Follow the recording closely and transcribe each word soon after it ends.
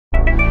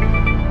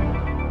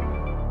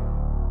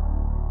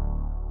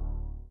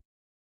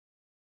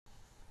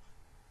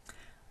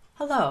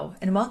Hello,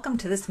 and welcome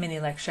to this mini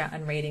lecture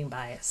on rating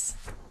bias.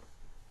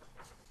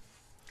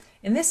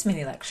 In this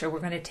mini lecture, we're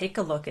going to take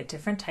a look at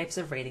different types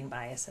of rating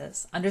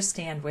biases,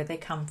 understand where they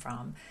come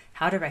from,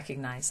 how to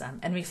recognize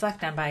them, and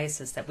reflect on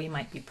biases that we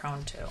might be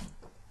prone to.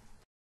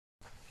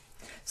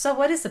 So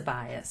what is a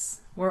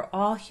bias? We're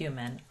all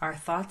human. Our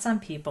thoughts on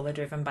people are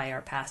driven by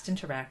our past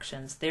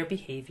interactions, their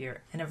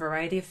behavior, and a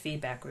variety of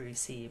feedback we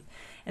receive,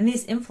 and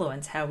these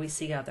influence how we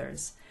see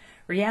others.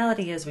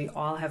 Reality is we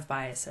all have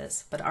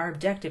biases, but our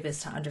objective is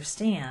to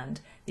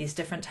understand these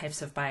different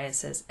types of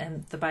biases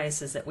and the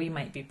biases that we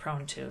might be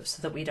prone to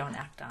so that we don't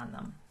act on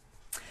them.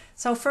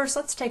 So first,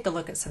 let's take a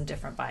look at some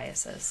different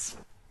biases.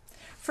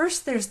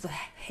 First, there's the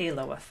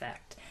halo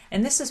effect,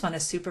 and this is when a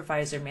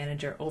supervisor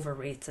manager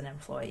overrates an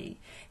employee.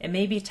 It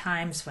may be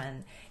times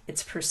when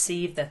it's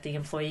perceived that the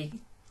employee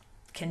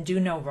can do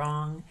no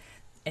wrong.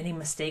 Any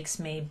mistakes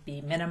may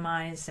be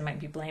minimized, they might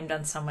be blamed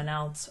on someone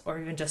else, or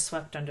even just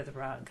swept under the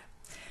rug.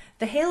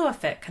 The halo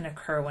effect can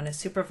occur when a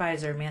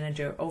supervisor or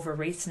manager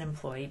overrates an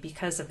employee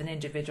because of an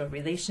individual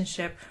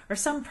relationship or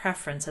some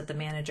preference that the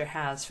manager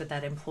has for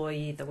that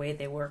employee, the way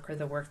they work or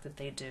the work that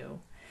they do.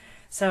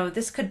 So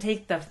this could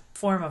take the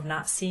form of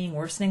not seeing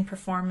worsening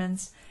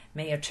performance,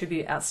 may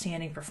attribute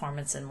outstanding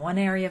performance in one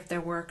area of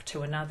their work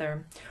to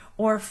another,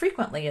 or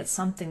frequently it's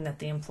something that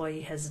the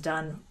employee has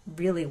done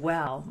really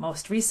well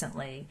most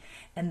recently,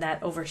 and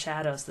that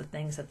overshadows the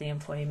things that the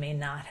employee may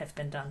not have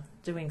been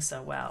doing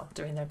so well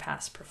during their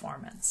past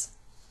performance.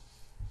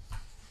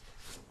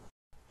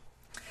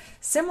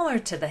 Similar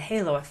to the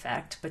halo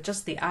effect, but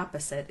just the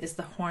opposite, is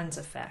the horns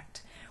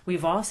effect.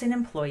 We've all seen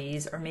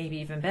employees, or maybe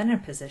even been in a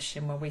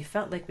position where we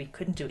felt like we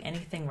couldn't do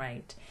anything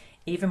right.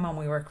 Even when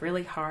we work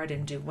really hard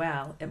and do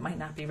well, it might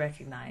not be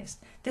recognized.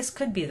 This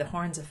could be the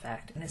horns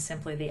effect and is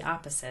simply the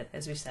opposite,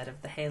 as we said,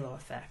 of the halo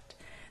effect.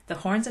 The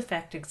horns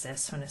effect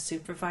exists when a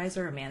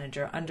supervisor or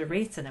manager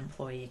underrates an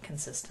employee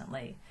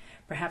consistently.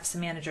 Perhaps the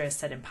manager has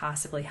set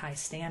impossibly high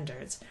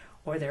standards,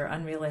 or there are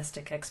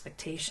unrealistic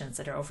expectations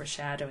that are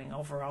overshadowing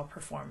overall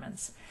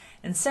performance.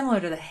 And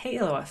similar to the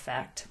halo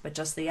effect, but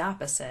just the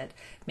opposite,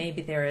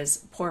 maybe there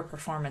is poor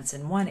performance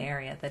in one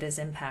area that is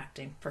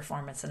impacting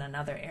performance in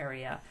another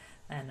area,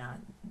 and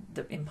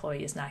the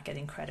employee is not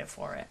getting credit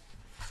for it.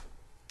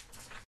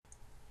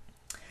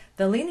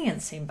 The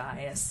leniency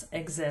bias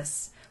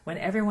exists when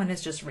everyone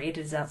is just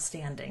rated as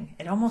outstanding.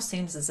 It almost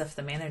seems as if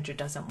the manager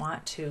doesn't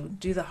want to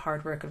do the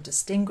hard work of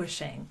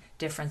distinguishing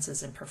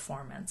differences in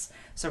performance.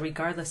 So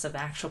regardless of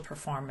actual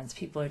performance,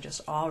 people are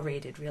just all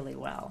rated really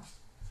well.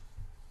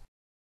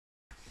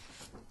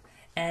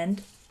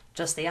 And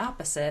just the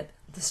opposite,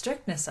 the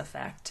strictness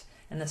effect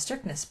and the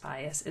strictness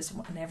bias is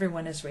when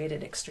everyone is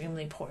rated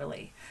extremely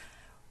poorly.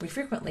 We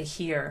frequently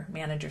hear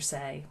managers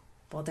say,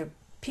 well,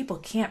 people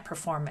can't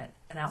perform at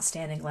an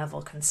outstanding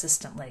level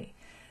consistently.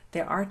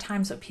 There are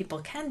times that people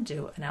can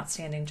do an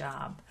outstanding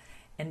job,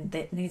 and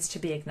that needs to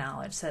be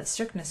acknowledged. So that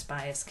strictness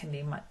bias can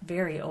be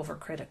very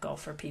overcritical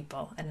for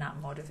people and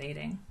not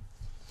motivating.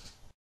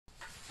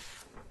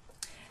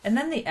 And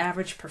then the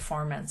average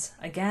performance,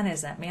 again,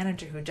 is that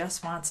manager who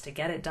just wants to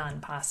get it done,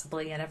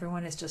 possibly, and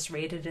everyone is just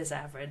rated as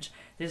average.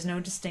 There's no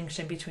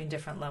distinction between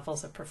different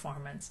levels of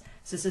performance.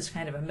 So this is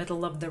kind of a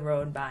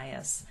middle-of-the-road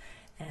bias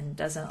and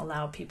doesn't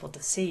allow people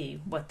to see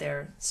what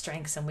their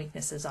strengths and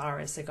weaknesses are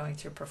as they're going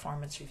through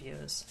performance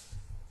reviews.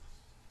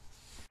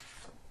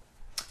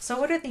 So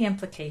what are the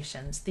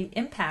implications? The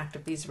impact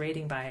of these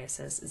rating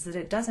biases is that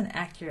it doesn't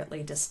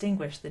accurately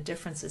distinguish the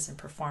differences in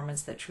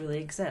performance that truly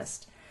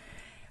exist.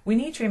 We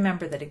need to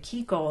remember that a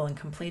key goal in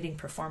completing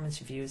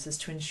performance reviews is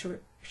to ensure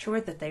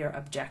that they are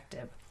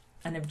objective.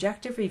 An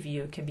objective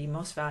review can be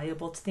most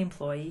valuable to the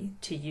employee,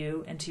 to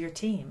you, and to your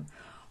team.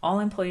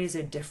 All employees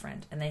are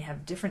different, and they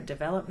have different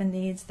development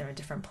needs. They're in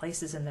different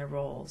places in their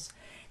roles.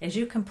 As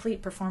you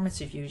complete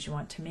performance reviews, you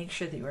want to make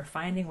sure that you are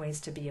finding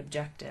ways to be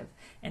objective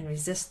and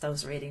resist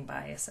those rating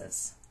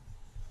biases.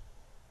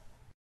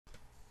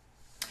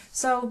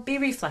 So be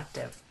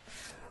reflective.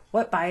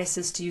 What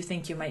biases do you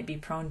think you might be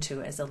prone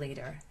to as a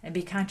leader? And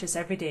be conscious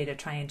every day to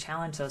try and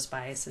challenge those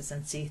biases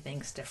and see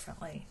things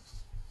differently.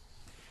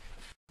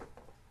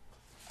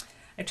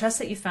 I trust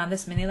that you found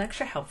this mini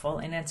lecture helpful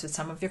and answered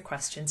some of your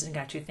questions and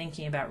got you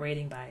thinking about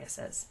rating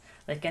biases.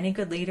 Like any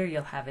good leader,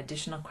 you'll have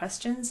additional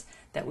questions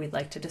that we'd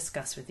like to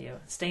discuss with you.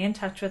 Stay in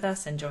touch with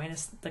us and join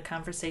us the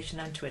conversation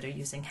on Twitter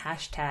using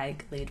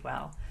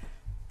 #LeadWell.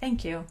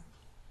 Thank you.